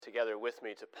Together with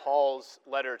me to Paul's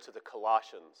letter to the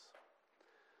Colossians.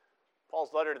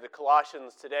 Paul's letter to the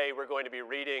Colossians today, we're going to be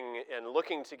reading and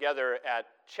looking together at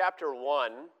chapter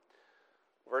 1,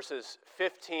 verses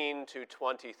 15 to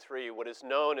 23, what is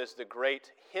known as the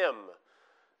great hymn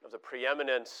of the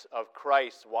preeminence of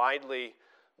Christ. Widely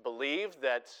believed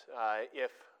that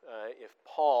if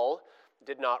Paul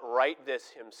did not write this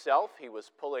himself, he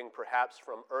was pulling perhaps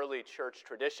from early church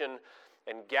tradition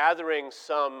and gathering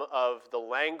some of the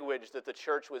language that the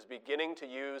church was beginning to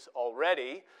use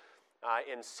already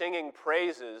in singing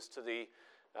praises to the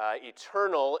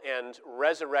eternal and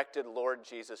resurrected Lord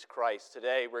Jesus Christ.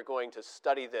 Today we're going to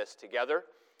study this together,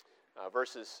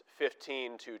 verses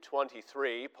 15 to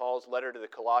 23, Paul's letter to the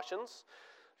Colossians.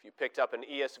 If you picked up an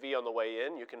ESV on the way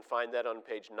in, you can find that on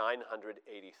page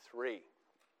 983.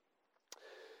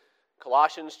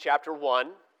 Colossians chapter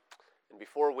 1. And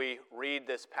before we read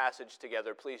this passage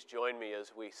together, please join me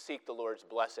as we seek the Lord's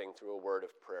blessing through a word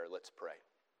of prayer. Let's pray.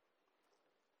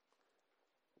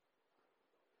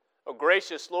 O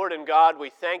gracious Lord and God, we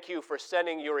thank you for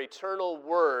sending your eternal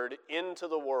word into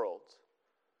the world.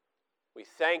 We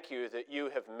thank you that you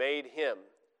have made him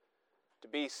to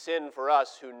be sin for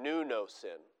us who knew no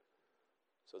sin,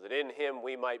 so that in him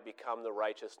we might become the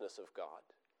righteousness of God.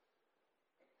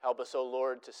 Help us, O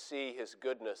Lord, to see his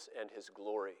goodness and his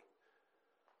glory,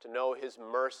 to know his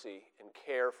mercy and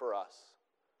care for us.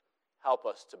 Help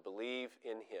us to believe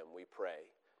in him, we pray.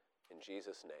 In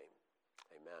Jesus'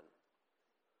 name, amen.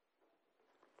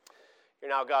 Hear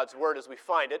now God's word as we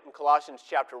find it in Colossians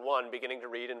chapter 1, beginning to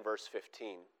read in verse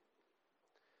 15.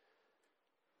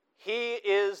 He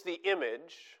is the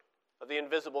image of the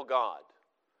invisible God,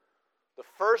 the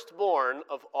firstborn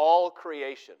of all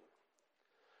creation.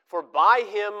 For by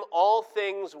him all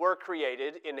things were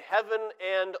created in heaven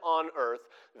and on earth,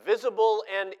 visible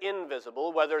and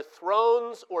invisible, whether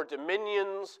thrones or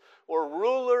dominions or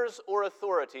rulers or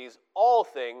authorities, all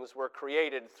things were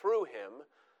created through him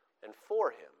and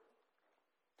for him.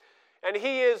 And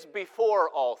he is before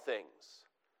all things,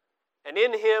 and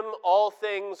in him all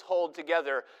things hold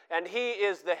together, and he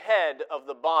is the head of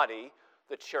the body,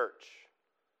 the church.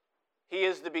 He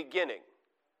is the beginning,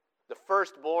 the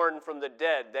firstborn from the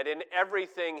dead, that in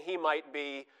everything he might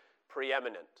be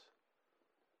preeminent.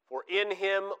 For in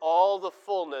him all the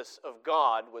fullness of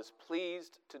God was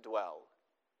pleased to dwell,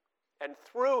 and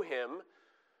through him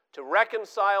to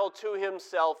reconcile to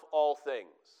himself all things,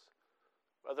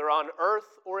 whether on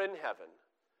earth or in heaven,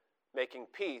 making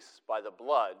peace by the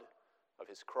blood of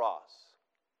his cross.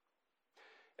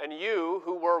 And you,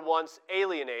 who were once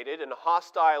alienated and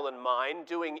hostile in mind,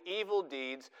 doing evil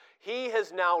deeds, he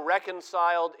has now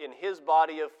reconciled in his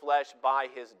body of flesh by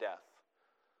his death,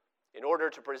 in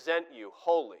order to present you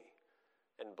holy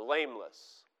and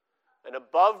blameless and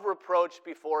above reproach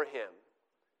before him,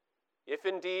 if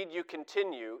indeed you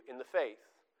continue in the faith,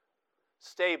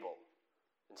 stable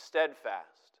and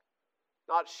steadfast,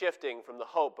 not shifting from the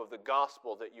hope of the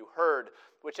gospel that you heard,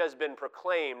 which has been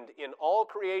proclaimed in all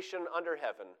creation under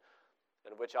heaven,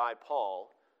 and which I, Paul,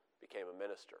 became a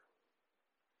minister.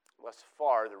 Thus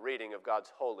far, the reading of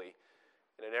God's holy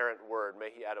and inerrant word, may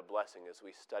he add a blessing as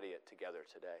we study it together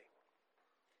today.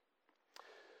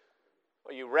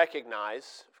 Well, you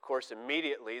recognize, of course,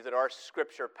 immediately that our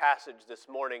scripture passage this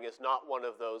morning is not one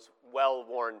of those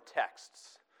well-worn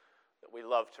texts that we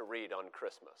love to read on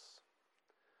Christmas.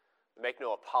 Make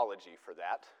no apology for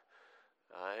that.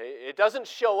 It doesn't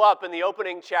show up in the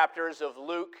opening chapters of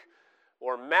Luke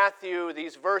or Matthew.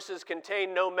 These verses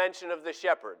contain no mention of the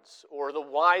shepherds or the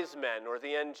wise men or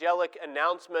the angelic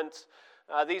announcements.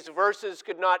 These verses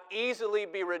could not easily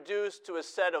be reduced to a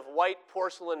set of white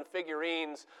porcelain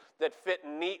figurines that fit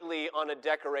neatly on a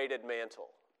decorated mantle.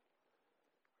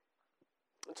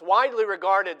 It's widely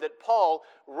regarded that Paul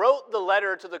wrote the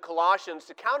letter to the Colossians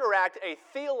to counteract a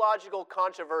theological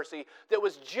controversy that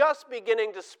was just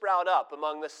beginning to sprout up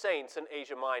among the saints in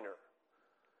Asia Minor.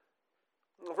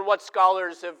 From what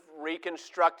scholars have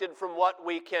reconstructed, from what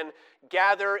we can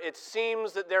gather, it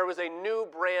seems that there was a new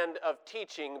brand of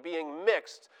teaching being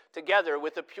mixed together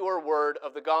with the pure word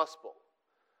of the gospel.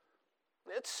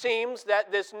 It seems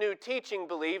that this new teaching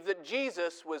believed that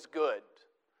Jesus was good,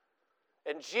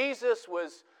 and Jesus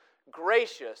was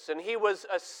gracious, and he was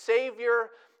a savior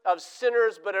of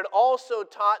sinners, but it also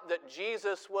taught that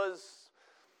Jesus was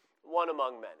one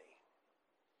among many.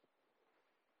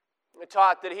 It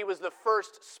taught that he was the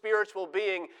first spiritual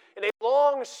being in a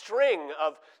long string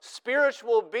of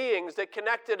spiritual beings that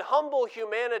connected humble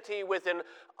humanity with an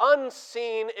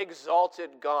unseen, exalted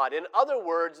God. In other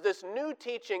words, this new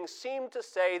teaching seemed to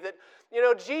say that,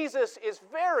 Jesus is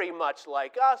very much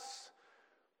like us,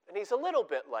 and he's a little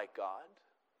bit like God.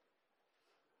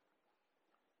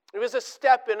 It was a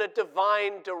step in a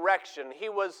divine direction. He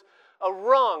was a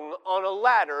rung on a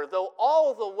ladder, though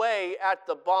all the way at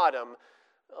the bottom,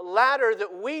 a ladder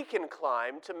that we can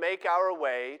climb to make our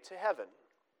way to heaven.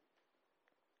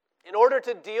 In order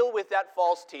to deal with that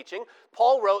false teaching,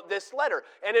 Paul wrote this letter.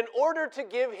 And in order to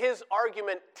give his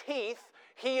argument teeth,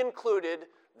 he included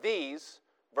these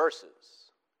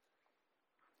verses.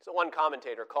 So one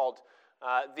commentator called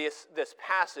this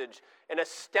passage an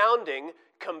astounding,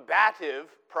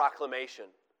 combative proclamation.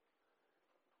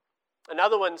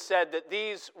 Another one said that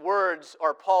these words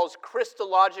are Paul's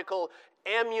Christological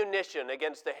ammunition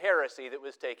against the heresy that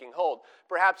was taking hold.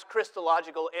 Perhaps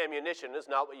Christological ammunition is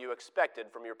not what you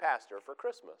expected from your pastor for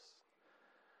Christmas.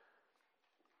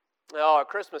 At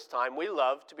Christmas time, we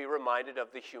love to be reminded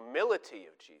of the humility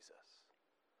of Jesus.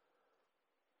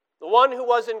 The one who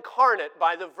was incarnate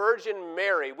by the Virgin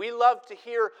Mary. We love to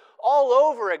hear all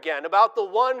over again about the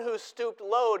one who stooped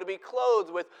low to be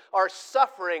clothed with our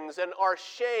sufferings and our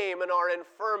shame and our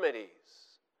infirmities.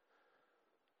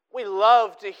 We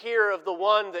love to hear of the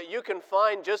one that you can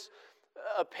find just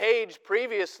a page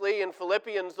previously in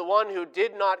Philippians, the one who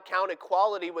did not count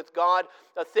equality with God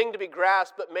a thing to be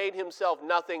grasped, but made himself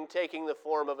nothing, taking the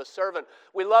form of a servant.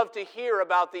 We love to hear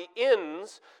about the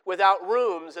inns without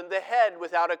rooms and the head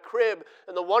without a crib,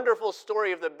 and the wonderful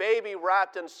story of the baby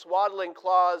wrapped in swaddling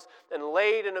cloths and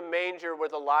laid in a manger where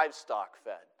the livestock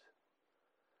fed.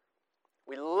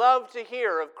 We love to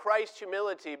hear of Christ's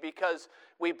humility because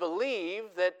we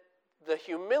believe that the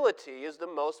humility is the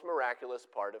most miraculous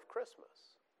part of Christmas.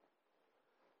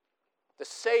 The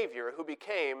Savior who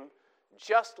became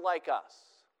just like us.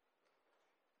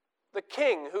 The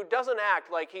King who doesn't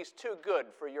act like he's too good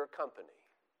for your company.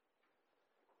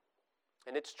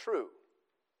 And it's true.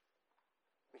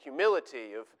 The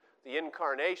humility of the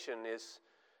incarnation is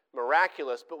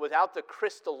miraculous, but without the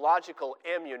Christological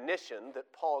ammunition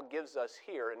that Paul gives us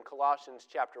here in Colossians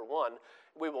chapter 1,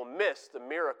 we will miss the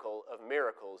miracle of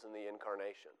miracles in the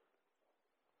incarnation.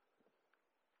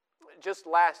 Just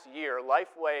last year,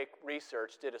 Lifeway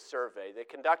Research did a survey. They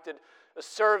conducted a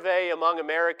survey among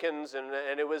Americans,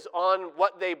 and it was on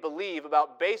what they believe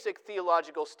about basic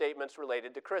theological statements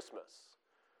related to Christmas.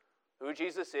 Who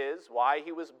Jesus is, why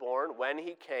he was born, when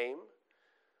he came.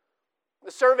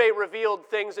 The survey revealed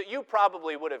things that you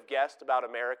probably would have guessed about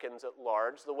Americans at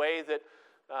large, the way that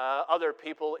other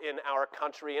people in our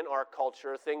country, in our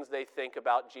culture, things they think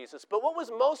about Jesus. But what was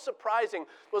most surprising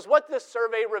was what this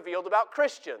survey revealed about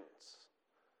Christians.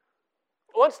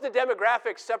 Once the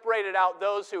demographics separated out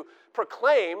those who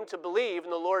proclaim to believe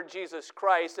in the Lord Jesus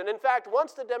Christ, and in fact,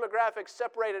 once the demographics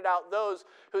separated out those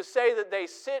who say that they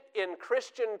sit in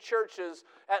Christian churches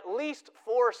at least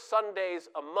 4 Sundays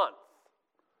a month,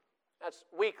 that's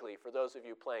weekly for those of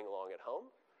you playing along at home,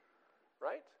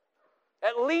 right?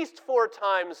 At least 4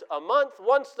 times a month.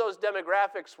 Once those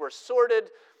demographics were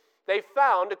sorted, they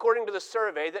found, according to the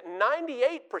survey, that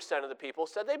 98% of the people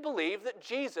said they believe that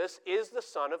Jesus is the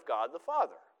Son of God the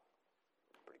Father.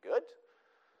 Pretty good.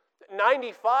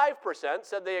 95%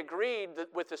 said they agreed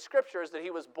with the Scriptures that he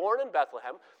was born in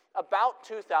Bethlehem about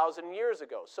 2,000 years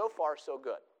ago. So far, so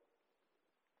good.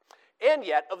 And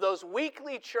yet, of those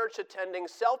weekly church-attending,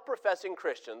 self-professing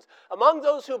Christians, among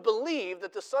those who believe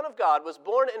that the Son of God was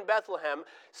born in Bethlehem,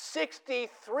 63%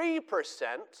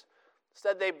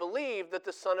 said they believed that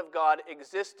the Son of God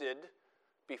existed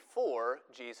before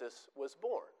Jesus was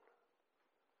born.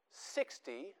 63%.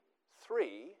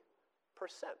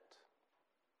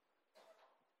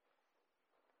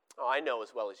 Oh, I know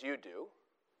as well as you do.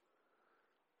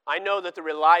 I know that the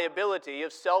reliability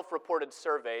of self-reported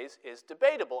surveys is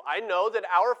debatable. I know that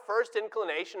our first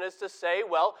inclination is to say,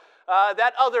 well,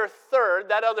 that other third,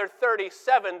 that other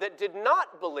 37 that did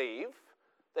not believe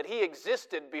that he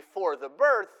existed before the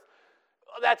birth,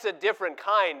 that's a different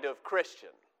kind of Christian.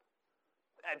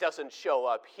 That doesn't show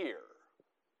up here,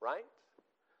 right?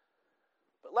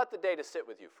 But let the data sit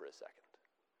with you for a second.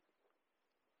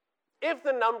 If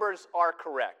the numbers are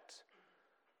correct,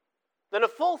 then a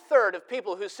full third of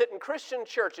people who sit in Christian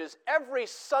churches every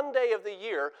Sunday of the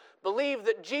year believe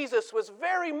that Jesus was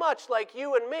very much like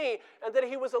you and me and that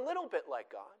he was a little bit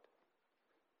like God.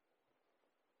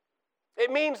 It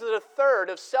means that a third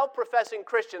of self-professing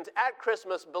Christians at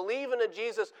Christmas believe in a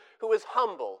Jesus who is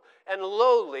humble and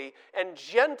lowly and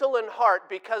gentle in heart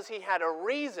because he had a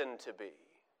reason to be.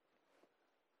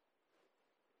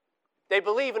 They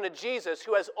believe in a Jesus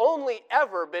who has only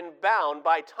ever been bound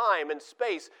by time and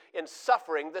space in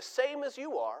suffering, the same as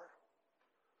you are.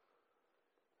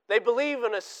 They believe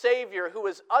in a Savior who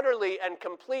is utterly and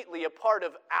completely a part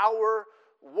of our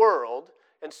world,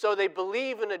 and so they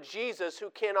believe in a Jesus who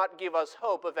cannot give us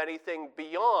hope of anything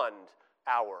beyond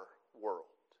our world.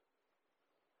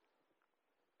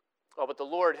 Oh, but the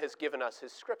Lord has given us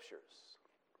his scriptures.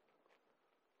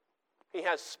 He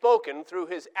has spoken through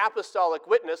his apostolic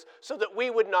witness so that we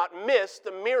would not miss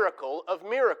the miracle of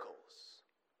miracles.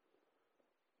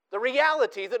 The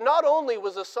reality that not only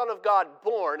was the Son of God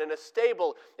born in a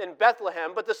stable in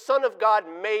Bethlehem, but the Son of God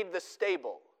made the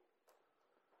stable.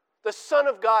 The Son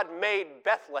of God made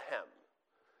Bethlehem.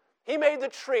 He made the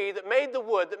tree that made the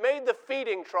wood, that made the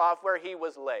feeding trough where he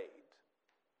was laid.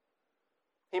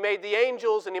 He made the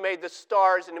angels, and he made the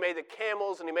stars, and he made the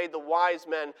camels, and he made the wise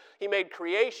men. He made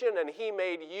creation, and he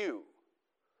made you.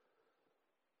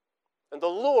 And the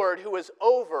Lord, who is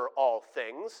over all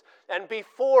things, and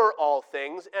before all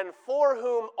things, and for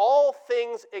whom all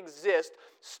things exist,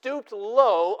 stooped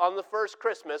low on the first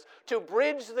Christmas to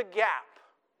bridge the gap.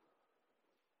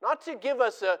 Not to give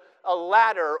us a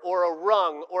ladder or a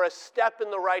rung or a step in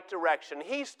the right direction.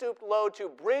 He stooped low to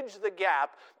bridge the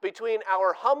gap between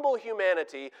our humble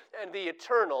humanity and the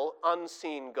eternal,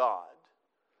 unseen God.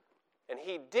 And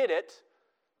he did it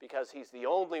because he's the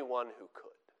only one who could.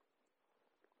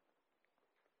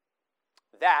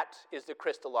 That is the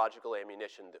Christological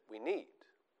ammunition that we need,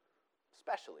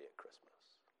 especially at Christmas.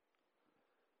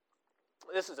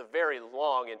 This is a very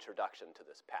long introduction to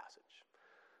this passage.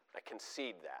 I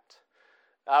concede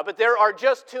that. But there are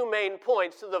just two main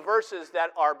points to the verses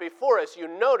that are before us. You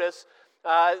notice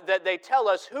that they tell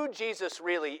us who Jesus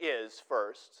really is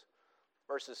first,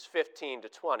 verses 15 to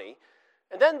 20,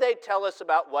 and then they tell us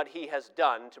about what he has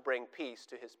done to bring peace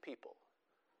to his people.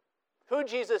 Who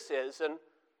Jesus is and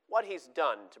what he's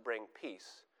done to bring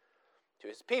peace to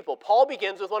his people. Paul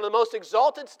begins with one of the most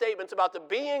exalted statements about the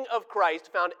being of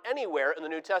Christ found anywhere in the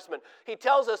New Testament. He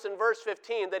tells us in verse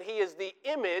 15 that he is the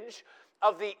image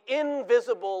of the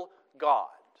invisible God.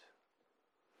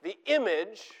 The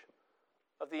image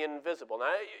of the invisible.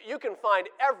 Now, you can find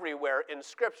everywhere in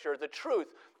Scripture the truth,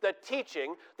 the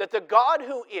teaching that the God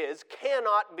who is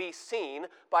cannot be seen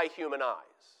by human eyes.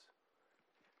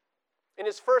 In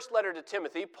his first letter to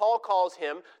Timothy, Paul calls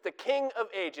him the King of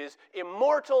ages,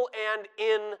 immortal and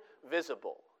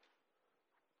invisible.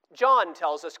 John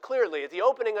tells us clearly at the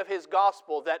opening of his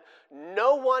gospel that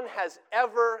no one has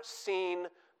ever seen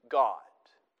God.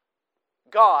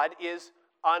 God is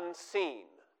unseen.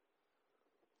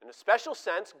 In a special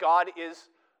sense, God is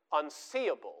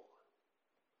unseeable.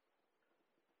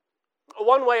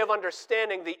 One way of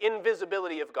understanding the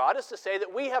invisibility of God is to say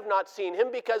that we have not seen him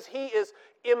because he is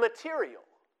immaterial.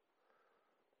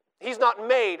 He's not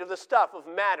made of the stuff of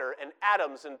matter and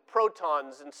atoms and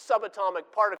protons and subatomic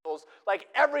particles like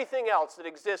everything else that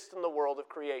exists in the world of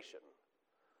creation.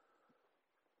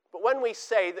 But when we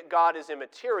say that God is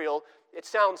immaterial, it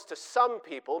sounds to some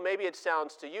people, maybe it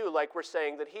sounds to you like we're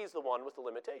saying that he's the one with the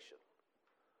limitation.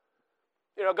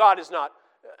 You know, God is not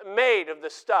made of the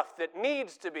stuff that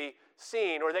needs to be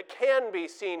seen or that can be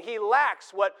seen. He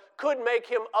lacks what could make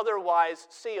him otherwise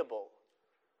seeable.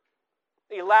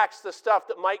 He lacks the stuff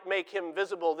that might make him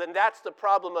visible. Then that's the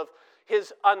problem of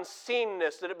his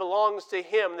unseenness, that it belongs to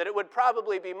him, that it would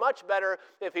probably be much better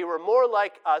if he were more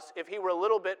like us, if he were a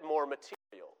little bit more material.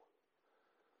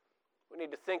 We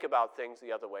need to think about things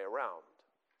the other way around.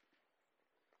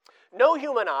 No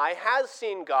human eye has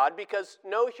seen God because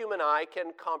no human eye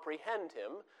can comprehend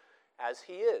him as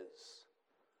he is.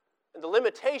 And the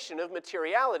limitation of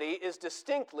materiality is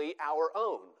distinctly our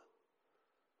own.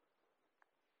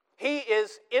 He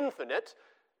is infinite,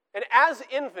 and as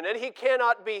infinite, he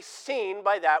cannot be seen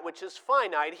by that which is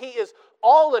finite. He is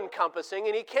all-encompassing,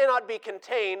 and he cannot be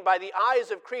contained by the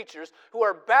eyes of creatures who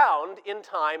are bound in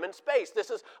time and space. This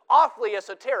is awfully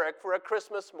esoteric for a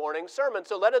Christmas morning sermon.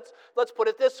 So let's put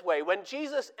it this way. When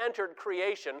Jesus entered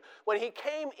creation, when he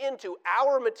came into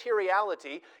our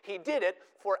materiality, he did it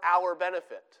for our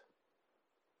benefit.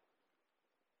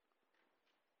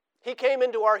 He came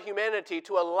into our humanity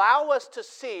to allow us to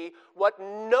see what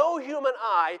no human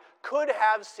eye could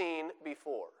have seen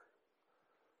before.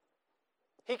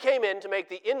 He came in to make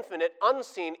the infinite,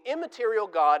 unseen, immaterial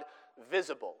God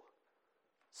visible,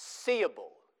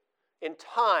 seeable in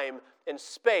time and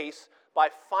space by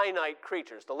finite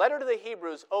creatures. The letter to the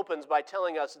Hebrews opens by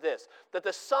telling us this, that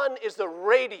the Son is the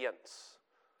radiance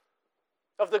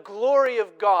of the glory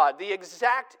of God, the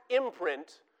exact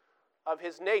imprint of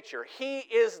his nature. He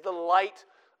is the light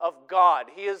of God.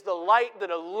 He is the light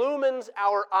that illumines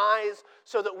our eyes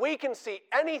so that we can see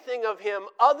anything of him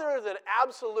other than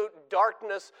absolute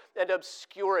darkness and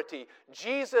obscurity.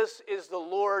 Jesus is the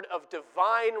Lord of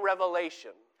divine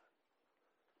revelation.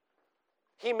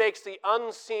 He makes the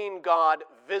unseen God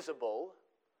visible,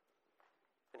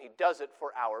 and he does it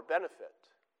for our benefit.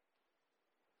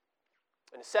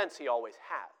 In a sense, he always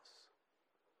has,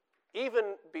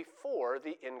 even before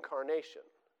the incarnation.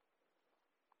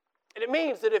 And it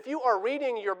means that if you are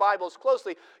reading your Bibles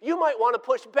closely, you might want to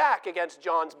push back against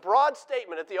John's broad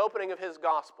statement at the opening of his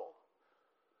gospel.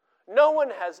 No one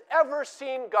has ever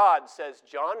seen God, says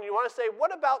John. And you want to say,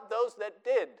 what about those that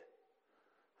did?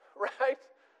 Right?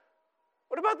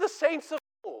 What about the saints of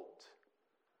old?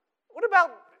 What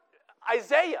about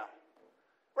Isaiah?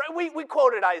 Right? We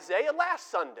quoted Isaiah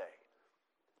last Sunday.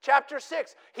 Chapter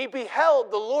 6, he beheld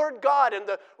the Lord God and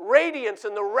the radiance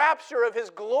and the rapture of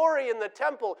his glory in the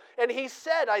temple. And he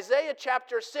said, Isaiah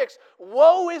chapter 6,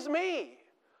 woe is me,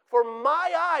 for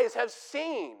my eyes have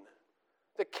seen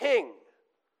the King,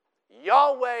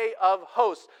 Yahweh of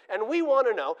hosts. And we want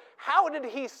to know, how did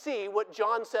he see what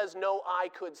John says no eye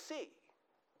could see?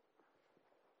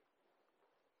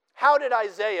 How did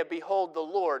Isaiah behold the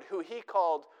Lord, who he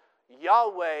called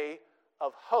Yahweh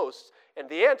of hosts? And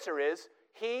the answer is,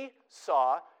 he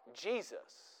saw Jesus.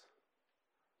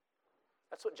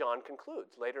 That's what John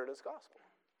concludes later in his gospel.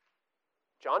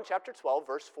 John chapter 12,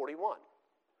 verse 41.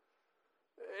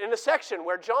 In a section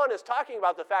where John is talking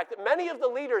about the fact that many of the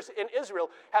leaders in Israel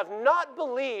have not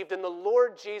believed in the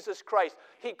Lord Jesus Christ,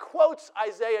 he quotes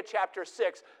Isaiah chapter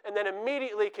 6 and then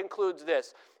immediately concludes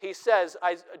this. He says,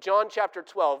 John chapter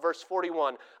 12, verse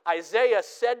 41, Isaiah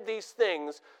said these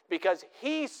things because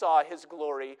he saw his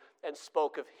glory and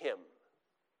spoke of him.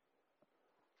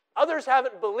 Others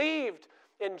haven't believed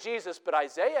in Jesus, but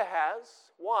Isaiah has.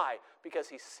 Why? Because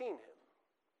he's seen him.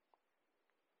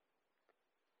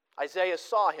 Isaiah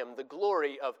saw him, the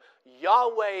glory of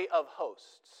Yahweh of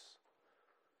hosts,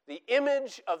 the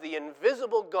image of the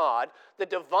invisible God, the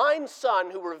divine Son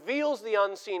who reveals the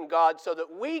unseen God so that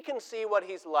we can see what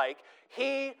he's like.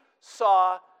 He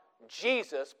saw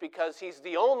Jesus because he's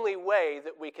the only way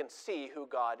that we can see who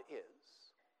God is.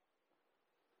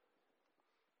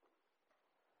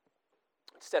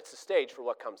 Sets the stage for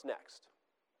what comes next.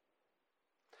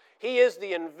 He is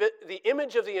the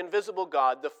image of the invisible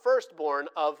God, the firstborn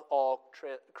of all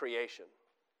creation.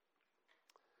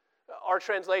 Our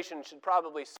translation should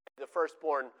probably say the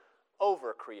firstborn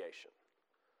over creation.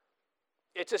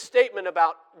 It's a statement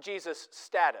about Jesus'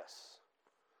 status.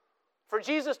 For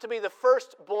Jesus to be the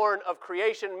firstborn of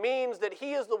creation means that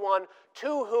he is the one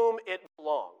to whom it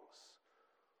belongs.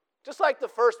 Just like the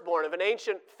firstborn of an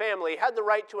ancient family had the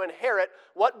right to inherit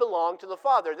what belonged to the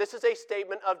father. This is a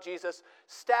statement of Jesus'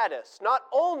 status, not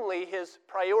only his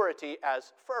priority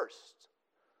as first.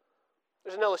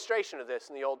 There's an illustration of this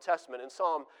in the Old Testament in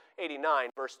Psalm 89,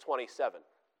 verse 27.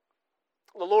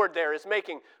 The Lord there is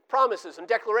making promises and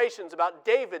declarations about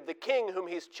David, the king whom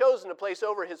he's chosen to place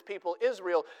over his people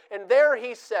Israel. And there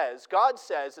he says, God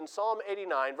says in Psalm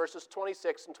 89, verses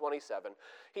 26 and 27,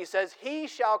 he says, he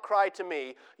shall cry to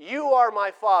me, you are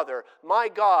my Father, my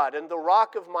God, and the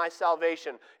rock of my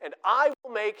salvation, and I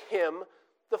will make him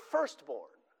the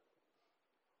firstborn,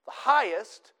 the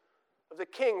highest of the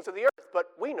kings of the earth. But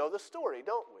we know the story,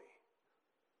 don't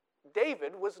we?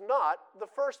 David was not the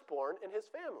firstborn in his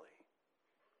family.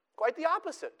 Quite the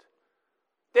opposite.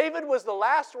 David was the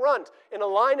last runt in a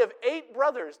line of 8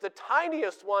 brothers, the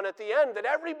tiniest one at the end that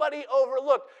everybody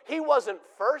overlooked. He wasn't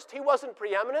first, he wasn't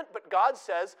preeminent, but God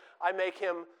says, I make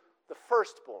him the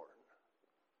firstborn,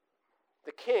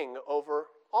 the king over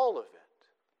all of it.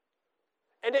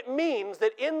 And it means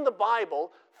that in the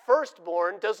Bible,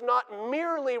 firstborn does not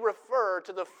merely refer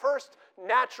to the first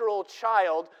natural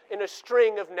child in a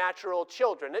string of natural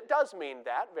children. It does mean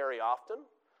that very often.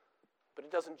 But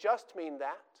it doesn't just mean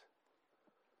that.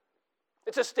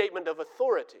 It's a statement of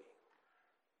authority.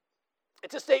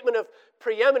 It's a statement of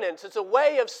preeminence. It's a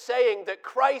way of saying that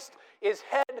Christ is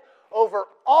head over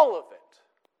all of it.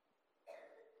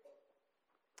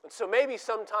 And so maybe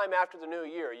sometime after the new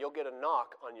year, you'll get a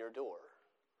knock on your door.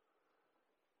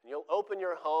 And you'll open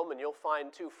your home and you'll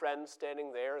find 2 friends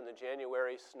standing there in the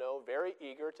January snow, very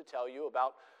eager to tell you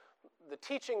about the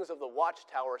teachings of the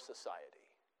Watchtower Society,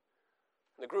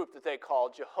 the group that they call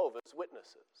Jehovah's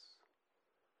Witnesses.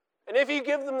 And if you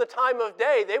give them the time of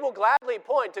day, they will gladly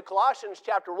point to Colossians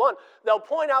chapter 1. They'll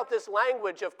point out this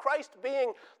language of Christ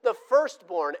being the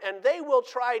firstborn, and they will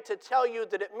try to tell you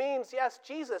that it means, yes,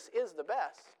 Jesus is the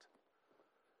best.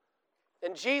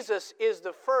 And Jesus is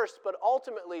the first, but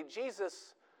ultimately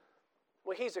Jesus,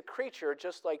 well, he's a creature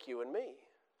just like you and me.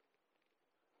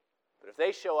 But if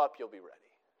they show up, you'll be ready.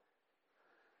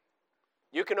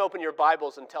 You can open your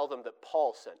Bibles and tell them that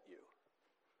Paul sent you.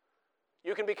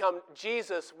 You can become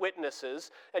Jesus' witnesses,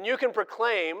 and you can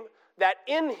proclaim that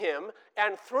in him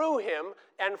and through him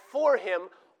and for him,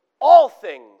 all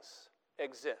things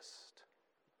exist.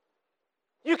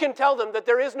 You can tell them that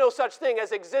there is no such thing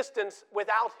as existence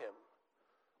without him,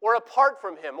 or apart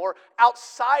from him, or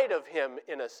outside of him,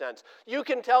 in a sense. You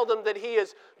can tell them that he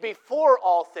is before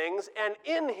all things, and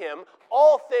in him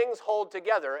all things hold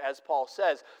together, as Paul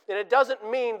says. And it doesn't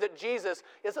mean that Jesus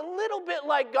is a little bit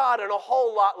like God and a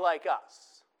whole lot like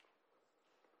us.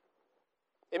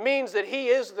 It means that he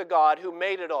is the God who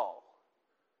made it all,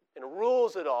 and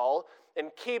rules it all,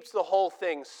 and keeps the whole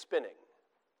thing spinning.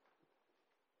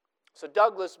 So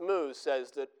Douglas Moo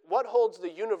says that what holds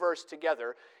the universe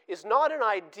together is not an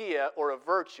idea or a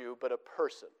virtue, but a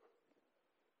person,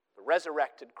 the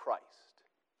resurrected Christ.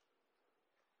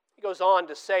 He goes on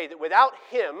to say that without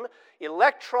him,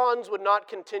 electrons would not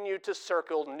continue to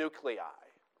circle nuclei.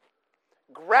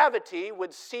 Gravity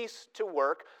would cease to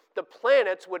work. The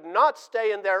planets would not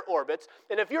stay in their orbits.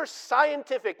 And if your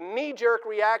scientific knee-jerk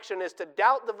reaction is to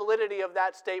doubt the validity of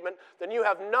that statement, then you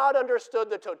have not understood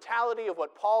the totality of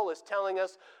what Paul is telling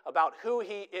us about who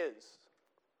he is.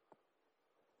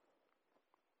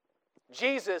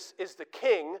 Jesus is the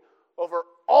king over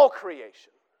all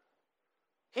creation.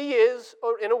 He is,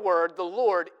 or in a word, the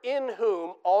Lord in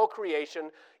whom all creation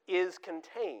is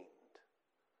contained.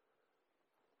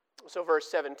 So verse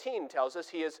 17 tells us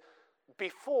he is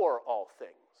before all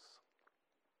things.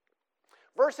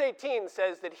 Verse 18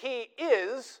 says that he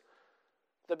is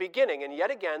the beginning, and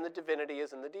yet again the divinity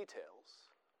is in the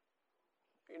details.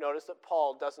 You notice that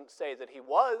Paul doesn't say that he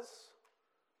was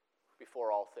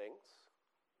before all things,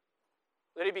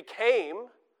 that he became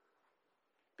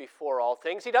before all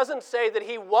things. He doesn't say that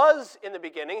he was in the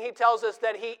beginning. He tells us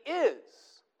that he is.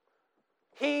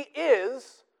 He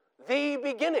is the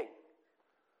beginning.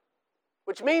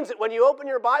 Which means that when you open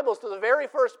your Bibles to the very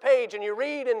first page and you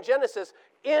read in Genesis,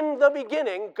 in the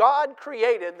beginning, God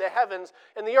created the heavens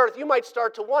and the earth, you might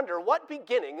start to wonder, what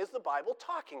beginning is the Bible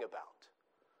talking about?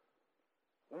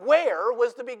 Where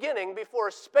was the beginning before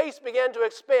space began to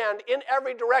expand in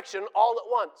every direction all at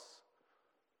once?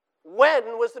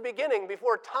 When was the beginning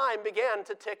before time began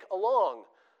to tick along?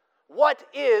 What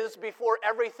is before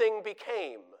everything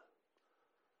became?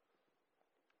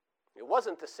 It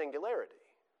wasn't the singularity.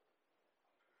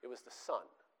 It was the Son.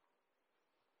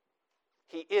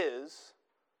 He is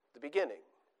the beginning.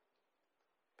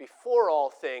 Before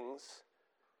all things,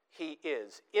 he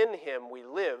is. In him we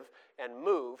live and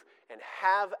move and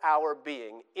have our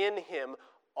being. In him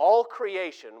all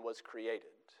creation was created.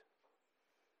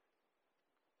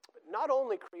 But not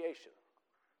only creation.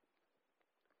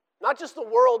 Not just the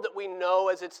world that we know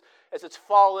as it's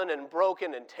fallen and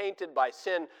broken and tainted by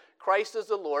sin. Christ is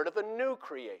the Lord of a new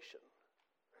creation.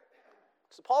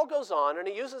 So Paul goes on, and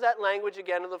he uses that language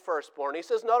again of the firstborn. He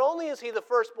says, not only is he the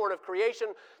firstborn of creation,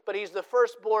 but he's the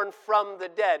firstborn from the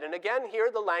dead. And again,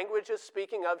 here the language is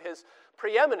speaking of his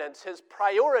preeminence, his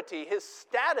priority, his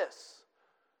status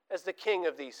as the king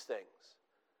of these things.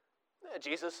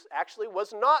 Jesus actually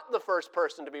was not the first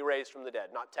person to be raised from the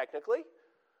dead, not technically.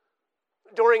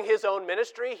 During his own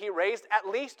ministry, he raised at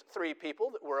least 3 people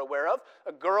that we're aware of.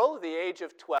 A girl at the age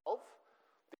of 12,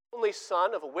 the only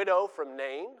son of a widow from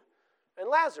Nain, and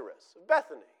Lazarus of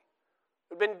Bethany,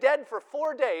 who had been dead for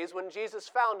 4 days when Jesus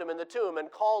found him in the tomb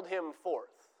and called him forth.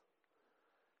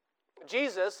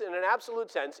 Jesus, in an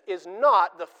absolute sense, is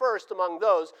not the first among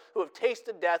those who have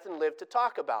tasted death and lived to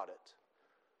talk about it.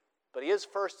 But he is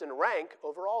first in rank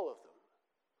over all of them.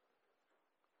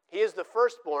 He is the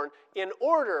firstborn in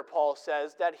order, Paul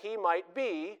says, that he might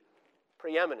be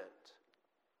preeminent.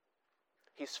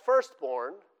 He's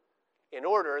firstborn in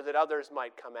order that others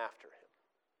might come after him.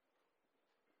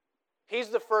 He's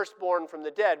the firstborn from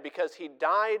the dead because he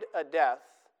died a death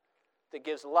that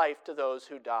gives life to those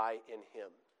who die in him.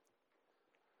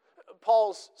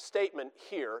 Paul's statement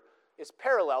here is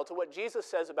parallel to what Jesus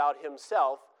says about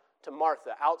himself to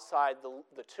Martha outside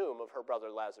the tomb of her brother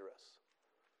Lazarus.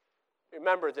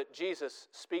 Remember that Jesus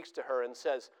speaks to her and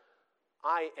says,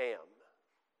 I am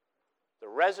the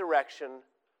resurrection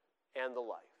and the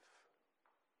life.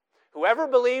 Whoever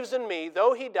believes in me,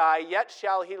 though he die, yet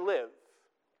shall he live.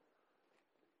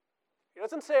 He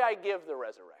doesn't say I give the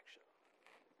resurrection.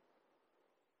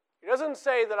 He doesn't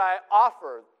say that I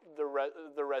offer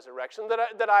the resurrection,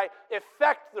 that I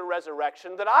effect the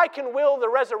resurrection, that I can will the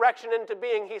resurrection into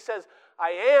being. He says,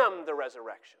 I am the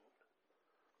resurrection.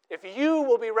 If you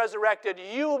will be resurrected,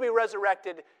 you will be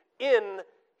resurrected in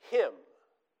him,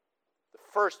 the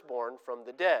firstborn from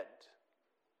the dead.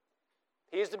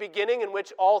 He is the beginning in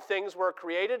which all things were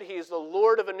created. He is the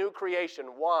Lord of a new creation.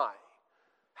 Why?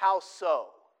 How so?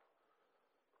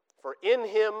 For in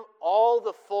him all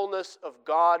the fullness of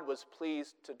God was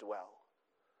pleased to dwell,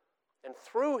 and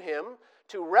through him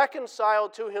to reconcile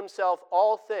to himself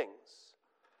all things,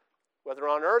 whether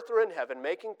on earth or in heaven,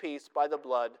 making peace by the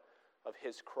blood of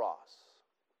his cross.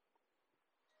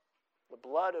 The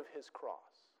blood of his cross.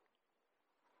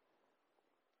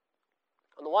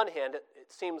 On the one hand,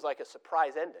 it seems like a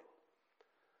surprise ending.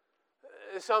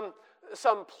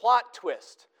 Some plot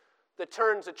twist that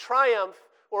turns a triumph,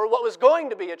 or what was going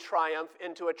to be a triumph,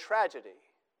 into a tragedy.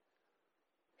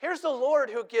 Here's the Lord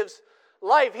who gives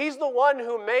life. He's the one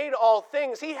who made all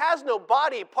things. He has no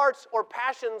body, parts, or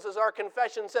passions, as our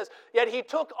confession says, yet he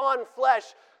took on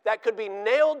flesh that could be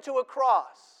nailed to a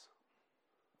cross.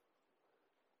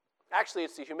 Actually,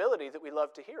 it's the humility that we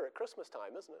love to hear at Christmas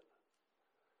time, isn't it?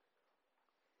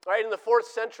 Right, in the 4th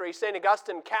century, St.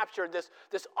 Augustine captured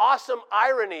this awesome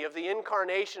irony of the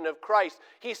incarnation of Christ.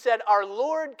 He said, "Our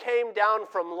Lord came down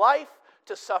from life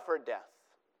to suffer death.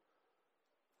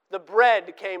 The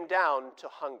bread came down to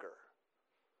hunger.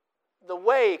 The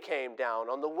way came down.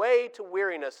 On the way to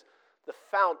weariness, the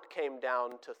fount came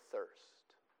down to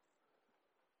thirst."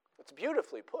 It's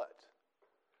beautifully put.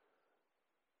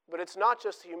 But it's not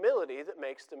just humility that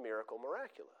makes the miracle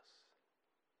miraculous.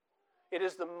 It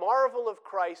is the marvel of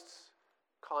Christ's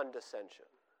condescension.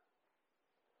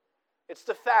 It's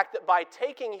the fact that by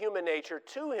taking human nature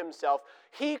to himself,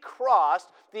 he crossed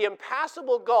the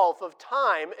impassable gulf of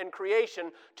time and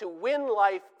creation to win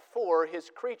life for his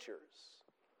creatures.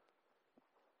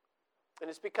 And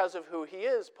it's because of who he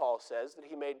is, Paul says, that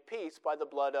he made peace by the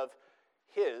blood of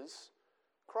his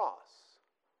cross.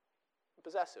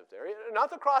 Possessive there.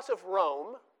 Not the cross of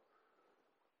Rome,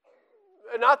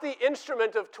 not the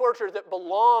instrument of torture that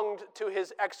belonged to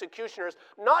his executioners,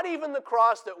 not even the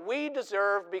cross that we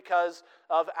deserve because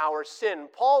of our sin.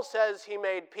 Paul says he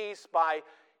made peace by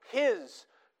his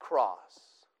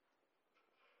cross.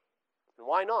 And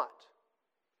why not?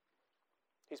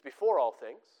 He's before all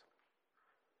things.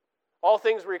 All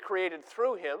things were created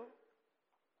through him.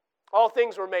 All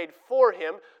things were made for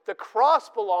him. The cross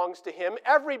belongs to him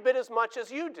every bit as much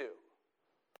as you do.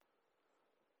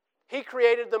 He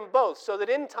created them both so that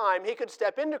in time he could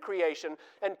step into creation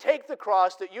and take the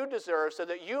cross that you deserve so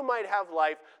that you might have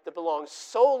life that belongs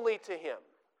solely to him.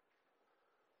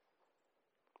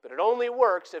 But it only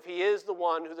works if he is the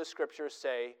one who the Scriptures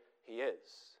say he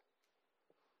is.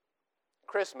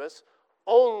 Christmas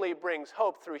only brings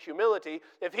hope through humility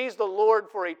if he's the Lord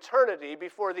for eternity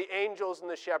before the angels and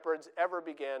the shepherds ever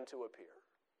began to appear.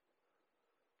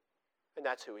 And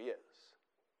that's who he is.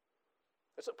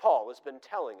 That's what Paul has been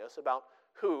telling us about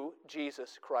who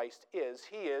Jesus Christ is.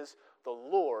 He is the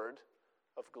Lord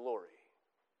of glory.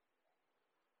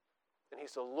 And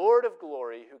he's the Lord of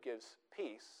glory who gives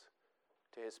peace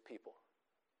to his people.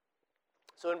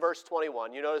 So in verse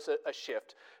 21, you notice a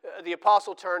shift. The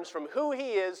apostle turns from who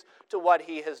he is to what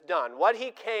he has done, what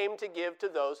he came to give to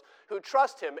those who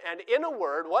trust him. And in a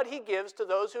word, what he gives to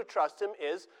those who trust him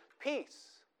is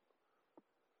peace.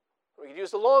 We could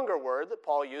use the longer word that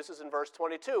Paul uses in verse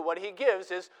 22. What he gives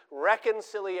is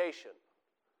reconciliation.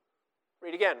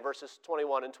 Read again, verses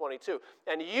 21 and 22.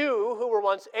 "And you who were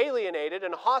once alienated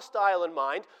and hostile in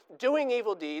mind, doing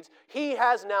evil deeds, he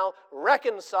has now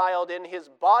reconciled in his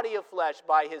body of flesh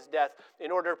by his death,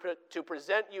 in order to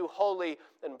present you holy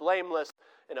and blameless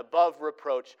and above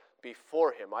reproach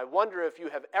before him." I wonder if you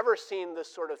have ever seen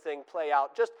this sort of thing play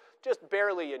out just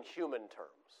barely in human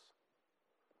terms.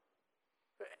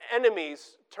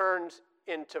 Enemies turned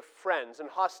into friends, and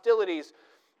hostilities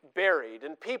buried,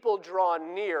 and people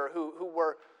drawn near who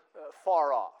were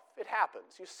far off. It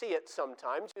happens. You see it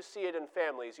sometimes. You see it in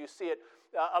families. You see it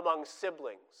among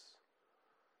siblings.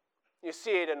 You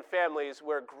see it in families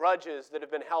where grudges that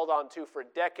have been held on to for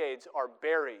decades are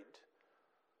buried.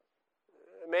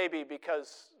 Maybe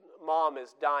because mom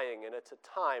is dying and it's a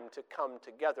time to come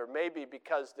together. Maybe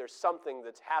because there's something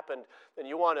that's happened and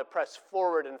you want to press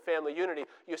forward in family unity.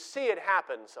 You see it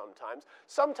happen sometimes.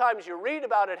 Sometimes you read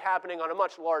about it happening on a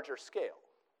much larger scale.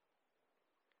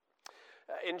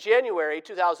 In January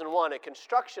 2001, a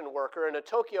construction worker in a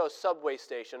Tokyo subway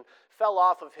station fell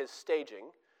off of his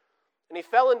staging, and he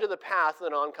fell into the path of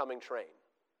an oncoming train.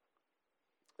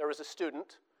 There was a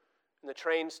student in the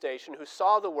train station who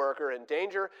saw the worker in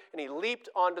danger, and he leaped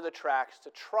onto the tracks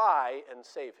to try and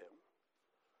save him.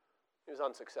 He was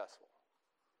unsuccessful.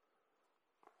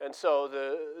 And so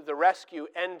the rescue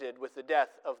ended with the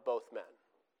death of both men.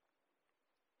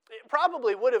 It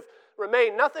probably would have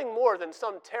remained nothing more than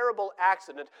some terrible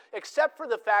accident, except for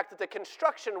the fact that the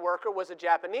construction worker was a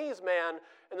Japanese man,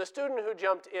 and the student who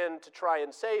jumped in to try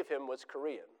and save him was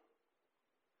Korean.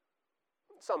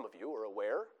 Some of you are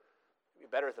aware,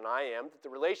 better than I am, that the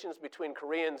relations between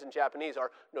Koreans and Japanese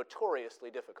are notoriously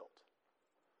difficult.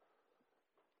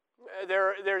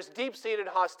 There's deep-seated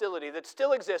hostility that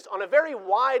still exists on a very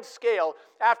wide scale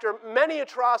after many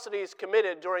atrocities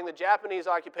committed during the Japanese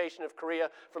occupation of Korea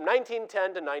from 1910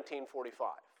 to 1945.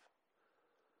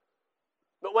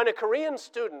 But when a Korean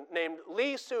student named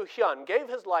Lee Soo-hyun gave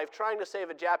his life trying to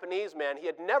save a Japanese man he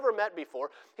had never met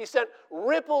before, he sent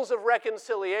ripples of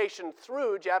reconciliation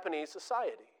through Japanese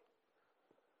society.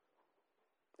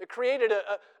 It created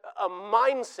a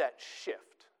mindset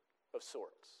shift of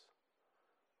sorts.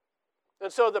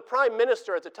 And so the prime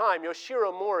minister at the time,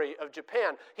 Yoshiro Mori of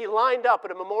Japan, he lined up at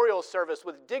a memorial service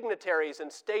with dignitaries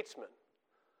and statesmen.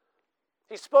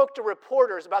 He spoke to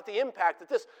reporters about the impact that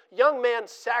this young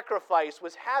man's sacrifice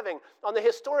was having on the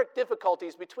historic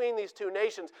difficulties between these two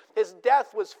nations. His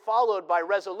death was followed by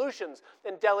resolutions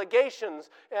and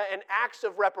delegations and acts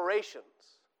of reparations.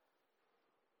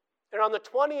 And on the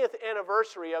 20th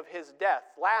anniversary of his death,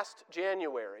 last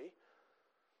January,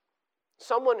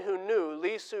 someone who knew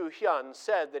Lee Soo-hyun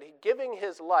said that giving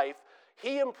his life,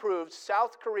 he improved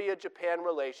South Korea-Japan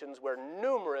relations where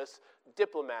numerous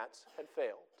diplomats had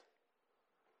failed.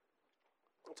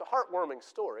 It's a heartwarming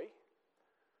story,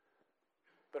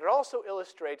 but it also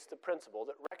illustrates the principle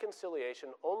that reconciliation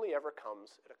only ever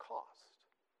comes at a cost.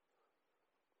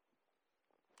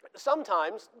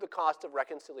 Sometimes the cost of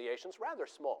reconciliation is rather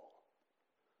small.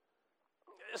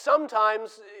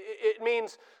 Sometimes it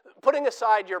means putting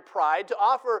aside your pride to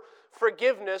offer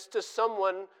forgiveness to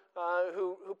someone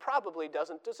who probably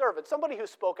doesn't deserve it, somebody who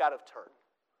spoke out of turn,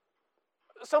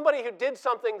 somebody who did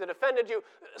something that offended you,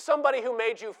 somebody who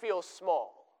made you feel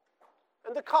small.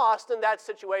 And the cost in that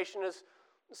situation is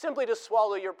simply to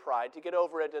swallow your pride, to get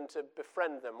over it and to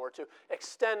befriend them or to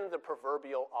extend the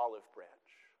proverbial olive branch.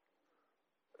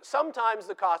 Sometimes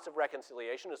the cost of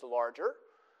reconciliation is larger,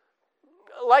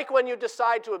 like when you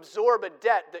decide to absorb a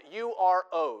debt that you are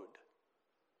owed.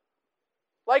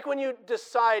 Like when you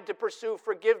decide to pursue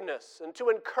forgiveness and to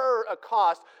incur a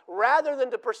cost rather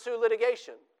than to pursue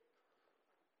litigation.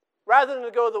 Rather than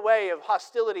to go the way of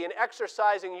hostility and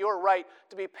exercising your right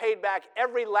to be paid back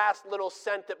every last little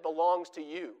cent that belongs to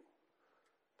you.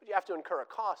 But you have to incur a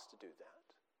cost to do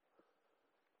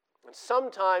that. And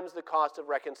sometimes the cost of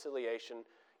reconciliation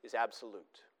is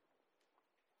absolute.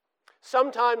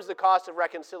 Sometimes the cost of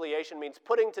reconciliation means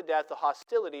putting to death the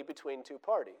hostility between two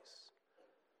parties.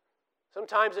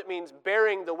 Sometimes it means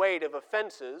bearing the weight of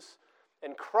offenses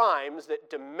and crimes that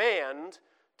demand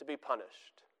to be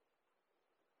punished.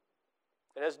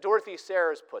 And as Dorothy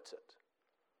Sayers puts it,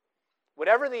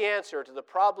 whatever the answer to the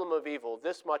problem of evil,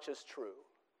 this much is true.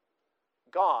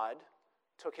 God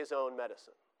took his own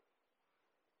medicine.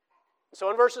 So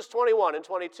in verses 21 and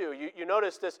 22, you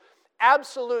notice this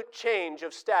absolute change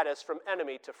of status from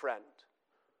enemy to friend.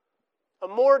 A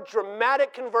more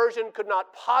dramatic conversion could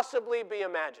not possibly be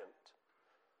imagined.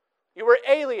 You were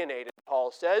alienated,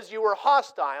 Paul says. You were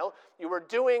hostile. You were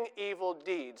doing evil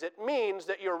deeds. It means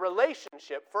that your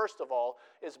relationship, first of all,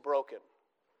 is broken.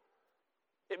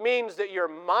 It means that your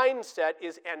mindset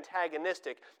is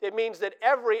antagonistic. It means that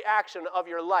every action of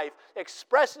your life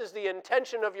expresses the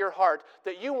intention of your heart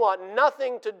that you want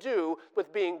nothing to do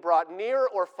with being brought near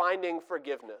or finding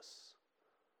forgiveness.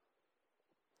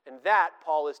 And that,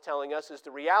 Paul is telling us, is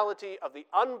the reality of the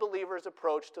unbeliever's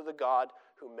approach to the God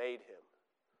who made him.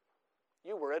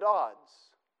 You were at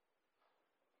odds.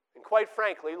 And quite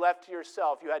frankly, left to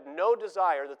yourself, you had no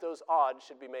desire that those odds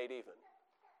should be made even.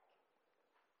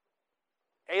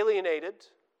 Alienated,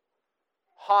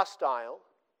 hostile,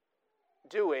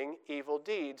 doing evil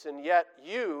deeds, and yet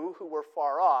you who were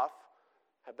far off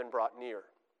have been brought near.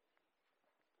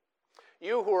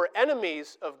 You who were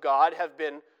enemies of God have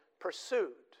been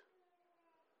pursued.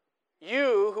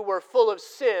 You who were full of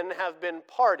sin have been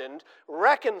pardoned,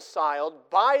 reconciled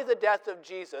by the death of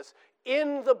Jesus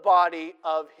in the body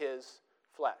of his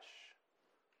flesh.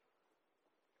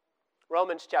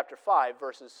 Romans chapter 5,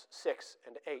 verses 6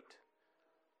 and 8.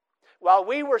 While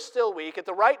we were still weak, at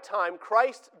the right time,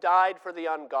 Christ died for the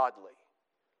ungodly.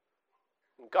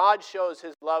 And God shows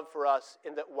his love for us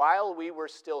in that while we were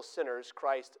still sinners,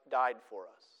 Christ died for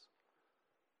us.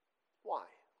 Why?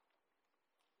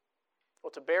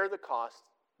 Well, to bear the cost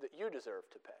that you deserve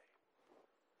to pay.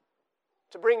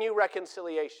 To bring you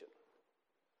reconciliation.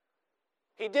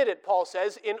 He did it, Paul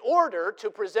says, in order to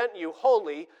present you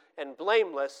holy and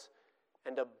blameless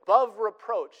and above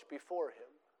reproach before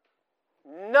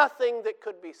him. Nothing that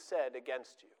could be said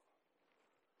against you.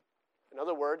 In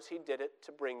other words, he did it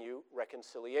to bring you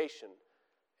reconciliation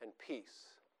and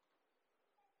peace.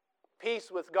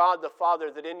 Peace with God the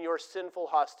Father that in your sinful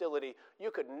hostility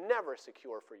you could never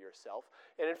secure for yourself.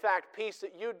 And in fact, peace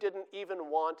that you didn't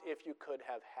even want if you could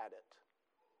have had it.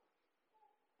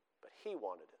 But he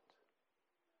wanted it.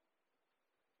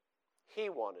 He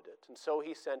wanted it, and so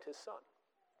he sent his Son.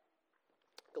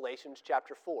 Galatians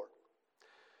chapter 4.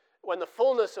 When the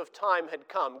fullness of time had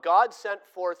come, God sent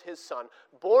forth his Son,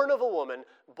 born of a woman,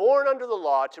 born under the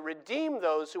law, to redeem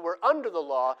those who were under the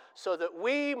law, so that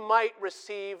we might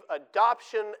receive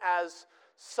adoption as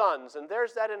sons. And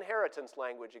there's that inheritance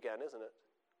language again, isn't it?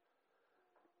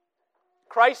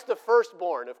 Christ, the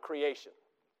firstborn of creation.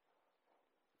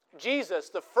 Jesus,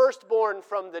 the firstborn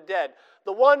from the dead,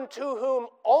 the one to whom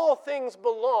all things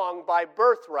belong by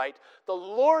birthright, the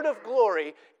Lord of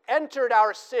glory, entered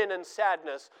our sin and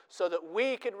sadness so that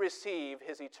we could receive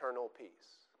his eternal peace.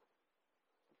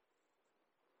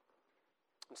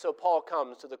 And so Paul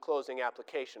comes to the closing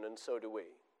application, and so do we.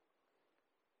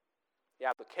 The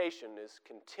application is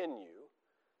continue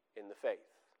in the faith.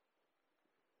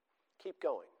 Keep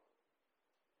going.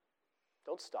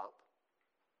 Don't stop.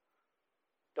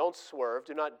 Don't swerve.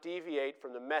 Do not deviate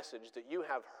from the message that you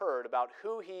have heard about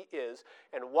who he is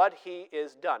and what he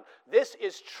is done. This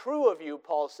is true of you,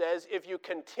 Paul says, if you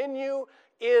continue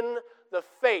in the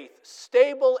faith,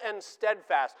 stable and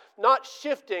steadfast, not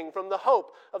shifting from the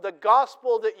hope of the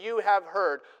gospel that you have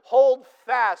heard. Hold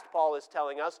fast, Paul is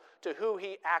telling us, to who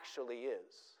he actually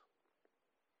is.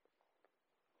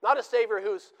 Not a Savior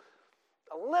who's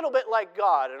a little bit like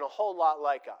God and a whole lot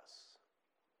like us.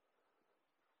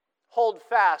 Hold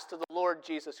fast to the Lord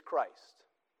Jesus Christ,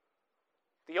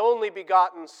 the only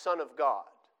begotten Son of God,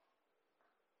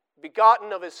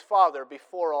 begotten of his Father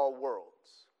before all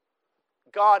worlds,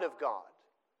 God of God,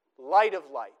 light of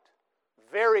light,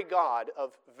 very God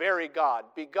of very God,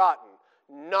 begotten,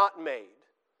 not made,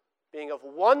 being of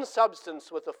one substance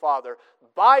with the Father,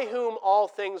 by whom all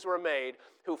things were made,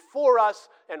 who for us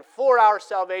and for our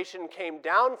salvation came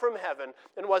down from heaven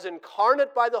and was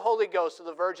incarnate by the Holy Ghost of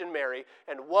the Virgin Mary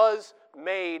and was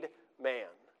made man.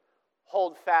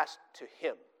 Hold fast to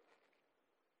him.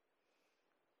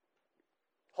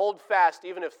 Hold fast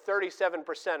even if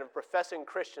 37% of professing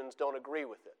Christians don't agree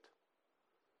with it.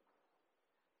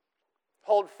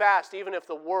 Hold fast even if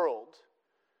the world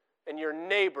and your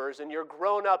neighbors and your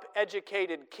grown-up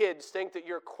educated kids think that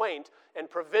you're quaint and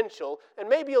provincial and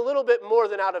maybe a little bit more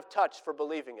than out of touch for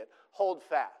believing it. Hold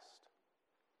fast.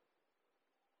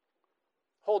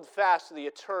 Hold fast to the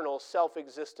eternal,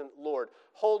 self-existent Lord.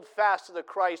 Hold fast to the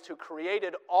Christ who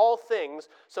created all things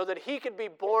so that he could be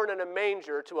born in a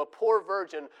manger to a poor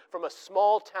virgin from a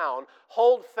small town.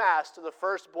 Hold fast to the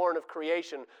firstborn of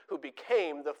creation who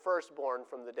became the firstborn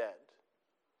from the dead.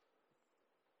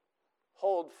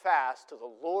 Hold fast to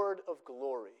the Lord of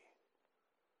glory,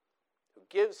 who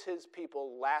gives his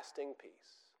people lasting peace.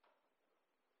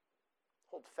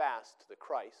 Hold fast to the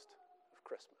Christ of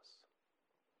Christmas.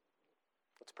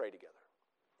 Let's pray together.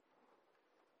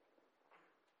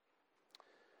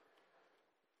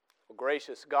 Oh,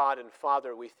 gracious God and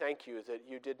Father, we thank you that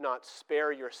you did not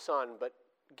spare your Son, but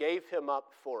gave him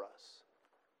up for us.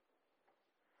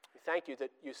 We thank you that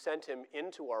you sent him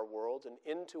into our world and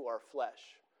into our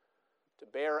flesh to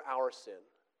bear our sin.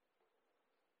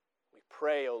 We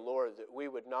pray, O Lord, that we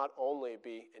would not only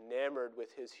be enamored with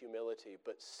his humility,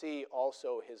 but see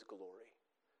also his glory.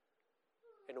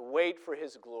 And wait for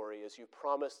his glory as you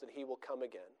promise that he will come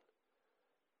again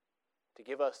to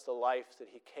give us the life that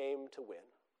he came to win.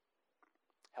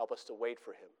 Help us to wait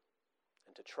for him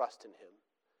and to trust in him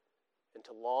and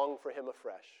to long for him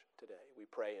afresh today. We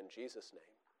pray in Jesus'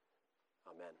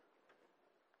 name. Amen.